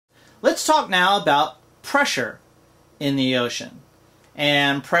Let's talk now about pressure in the ocean.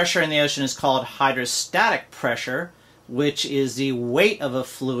 And pressure in the ocean is called hydrostatic pressure, which is the weight of a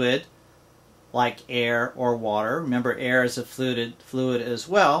fluid like air or water. Remember, air is a fluid as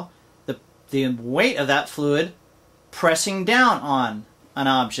well. The weight of that fluid pressing down on an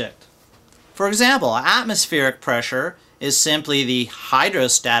object. For example, atmospheric pressure is simply the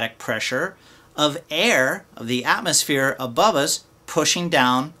hydrostatic pressure of air, of the atmosphere above us, pushing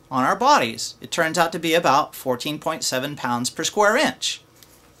down on our bodies. It turns out to be about 14.7 pounds per square inch.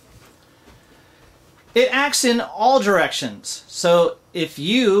 It acts in all directions. So if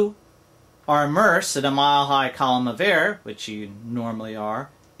you are immersed in a mile-high column of air, which you normally are,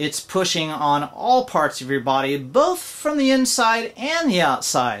 it's pushing on all parts of your body, both from the inside and the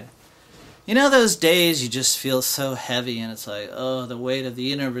outside. You know those days you just feel so heavy and it's like, oh, the weight of the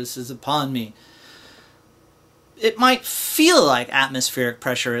universe is upon me. It might feel like atmospheric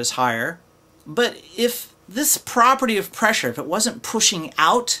pressure is higher, but if this property of pressure, if it wasn't pushing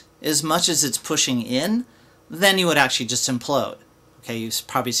out as much as it's pushing in, then you would actually just implode. Okay, you've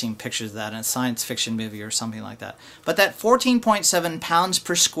probably seen pictures of that in a science fiction movie or something like that. But that 14.7 pounds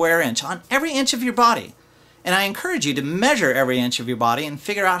per square inch on every inch of your body, and I encourage you to measure every inch of your body and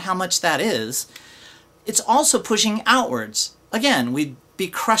figure out how much that is, it's also pushing outwards. Again, we'd be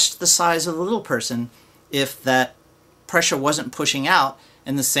crushed the size of a little person if that pressure wasn't pushing out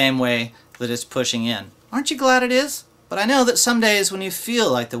in the same way that it's pushing in. Aren't you glad it is? But I know that some days when you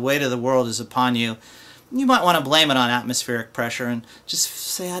feel like the weight of the world is upon you, you might want to blame it on atmospheric pressure and just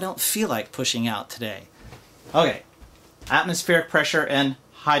say, I don't feel like pushing out today. Okay, atmospheric pressure and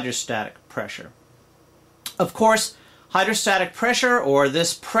hydrostatic pressure. Of course, hydrostatic pressure, or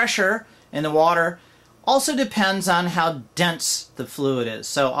this pressure in the water, also depends on how dense the fluid is.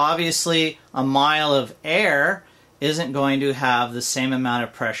 So obviously a mile of air isn't going to have the same amount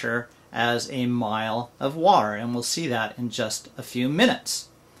of pressure as a mile of water, and we'll see that in just a few minutes.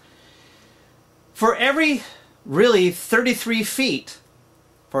 For every really 33 feet,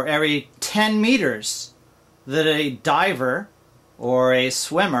 for every 10 meters that a diver or a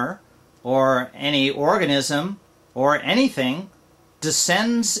swimmer or any organism or anything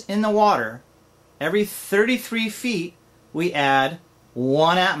descends in the water, every 33 feet we add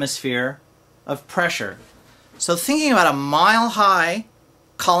 1 atmosphere of pressure. So thinking about a mile-high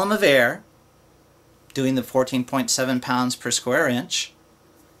column of air doing the 14.7 pounds per square inch,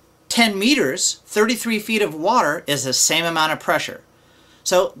 10 meters, 33 feet of water is the same amount of pressure.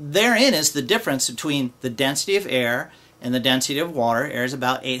 So therein is the difference between the density of air and the density of water. Air is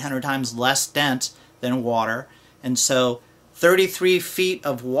about 800 times less dense than water, and so 33 feet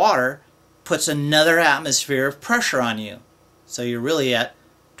of water puts another atmosphere of pressure on you. So you're really at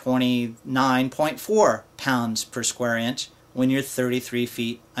 29.4 pounds per square inch when you're 33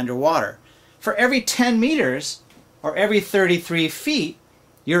 feet underwater. For every 10 meters or every 33 feet,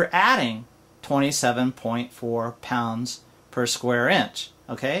 you're adding 27.4 pounds per square inch.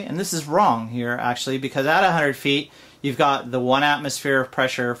 Okay, and this is wrong here actually, because at 100 feet you've got the 1 atmosphere of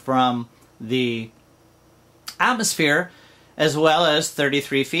pressure from the atmosphere, as well as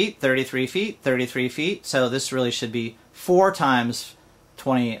 33 feet, 33 feet, 33 feet. So this really should be 4 times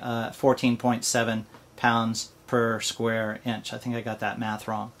 14.7 pounds per square inch. I think I got that math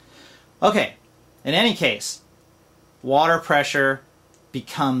wrong. Okay, in any case, water pressure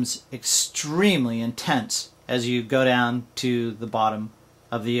becomes extremely intense as you go down to the bottom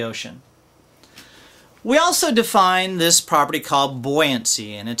of the ocean. We also define this property called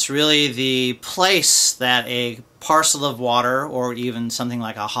buoyancy, and it's really the place that a parcel of water, or even something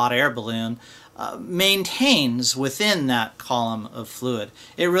like a hot air balloon, maintains within that column of fluid.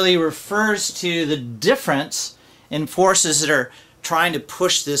 It really refers to the difference in forces that are trying to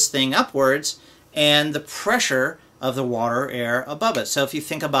push this thing upwards and the pressure of the water or air above it. So if you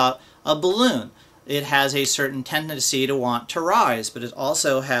think about a balloon, it has a certain tendency to want to rise, but it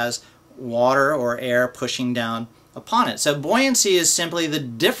also has water or air pushing down upon it. So buoyancy is simply the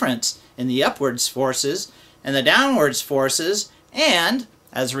difference in the upwards forces and the downwards forces, and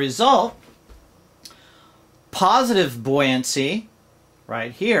as a result, positive buoyancy,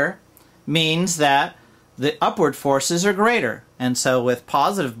 right here, means that the upward forces are greater. And so with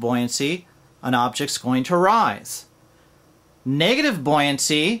positive buoyancy, an object's going to rise. Negative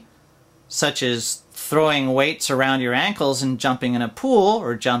buoyancy, such as throwing weights around your ankles and jumping in a pool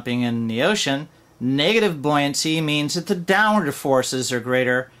or jumping in the ocean, negative buoyancy means that the downward forces are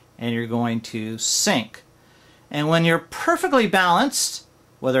greater and you're going to sink. And when you're perfectly balanced,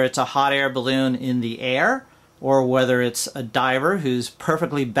 whether it's a hot air balloon in the air or whether it's a diver who's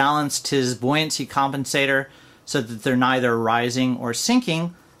perfectly balanced his buoyancy compensator so that they're neither rising or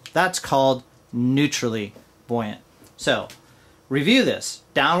sinking, That's called neutrally buoyant. So, review this.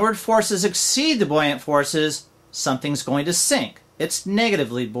 Downward forces exceed the buoyant forces, something's going to sink. It's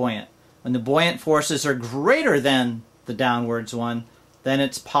negatively buoyant. When the buoyant forces are greater than the downwards one, then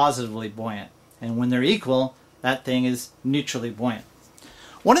it's positively buoyant. And when they're equal, that thing is neutrally buoyant.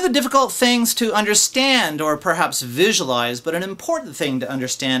 One of the difficult things to understand or perhaps visualize, but an important thing to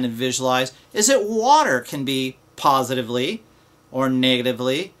understand and visualize, is that water can be positively or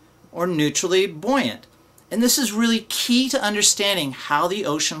negatively or neutrally buoyant. And this is really key to understanding how the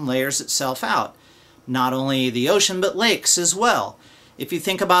ocean layers itself out. Not only the ocean, but lakes as well. If you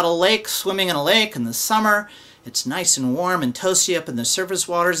think about a lake, swimming in a lake in the summer, it's nice and warm and toasty up in the surface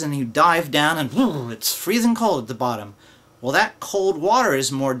waters, and you dive down and whoo, it's freezing cold at the bottom. Well, that cold water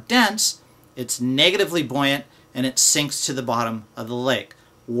is more dense, it's negatively buoyant, and it sinks to the bottom of the lake.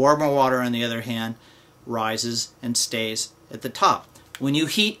 Warmer water, on the other hand, rises and stays at the top. When you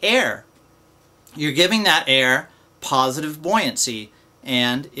heat air, you're giving that air positive buoyancy,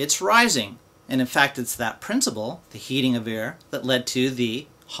 and it's rising. And in fact, it's that principle, the heating of air, that led to the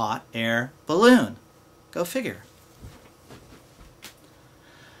hot air balloon. Go figure.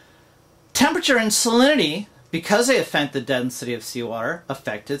 Temperature and salinity, because they affect the density of seawater,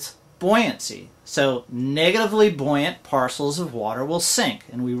 affect its buoyancy. So negatively buoyant parcels of water will sink.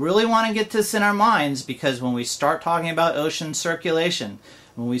 And we really want to get this in our minds, because when we start talking about ocean circulation,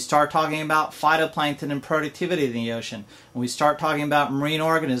 when we start talking about phytoplankton and productivity in the ocean, when we start talking about marine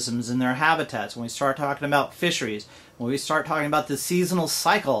organisms and their habitats, when we start talking about fisheries, when we start talking about the seasonal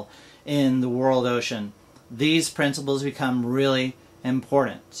cycle in the world ocean, these principles become really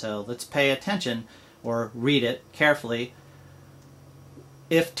important. So let's pay attention or read it carefully.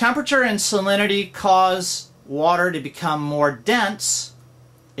 If temperature and salinity cause water to become more dense,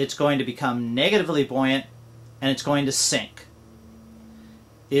 it's going to become negatively buoyant and it's going to sink.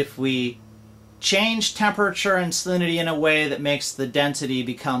 If we change temperature and salinity in a way that makes the density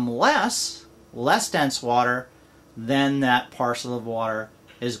become less dense water, then that parcel of water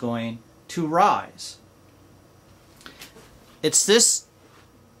is going to rise. It's this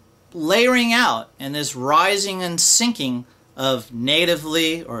layering out and this rising and sinking of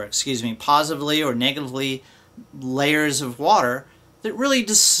positively or negatively layers of water that really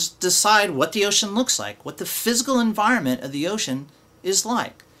decide what the ocean looks like, what the physical environment of the ocean is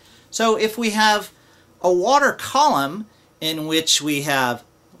like. So if we have a water column in which we have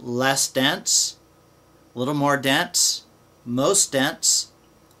less dense, a little more dense, most dense,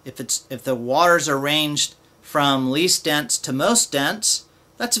 if the waters are ranged from least dense to most dense,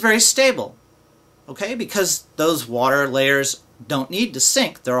 that's very stable. Okay, because those water layers don't need to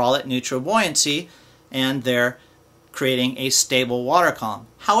sink. They're all at neutral buoyancy and they're creating a stable water column.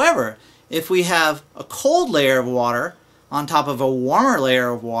 However, if we have a cold layer of water on top of a warmer layer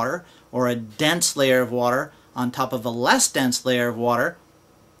of water, or a dense layer of water on top of a less dense layer of water,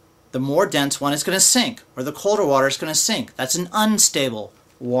 the more dense one is going to sink, or the colder water is going to sink. That's an unstable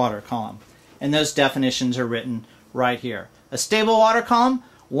water column. And those definitions are written right here. A stable water column,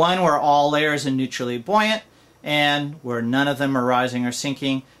 one where all layers are neutrally buoyant and where none of them are rising or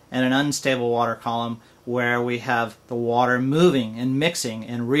sinking, and an unstable water column where we have the water moving and mixing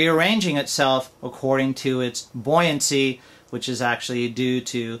and rearranging itself according to its buoyancy, which is actually due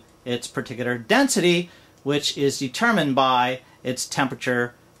to its particular density, which is determined by its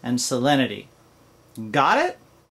temperature and salinity. Got it?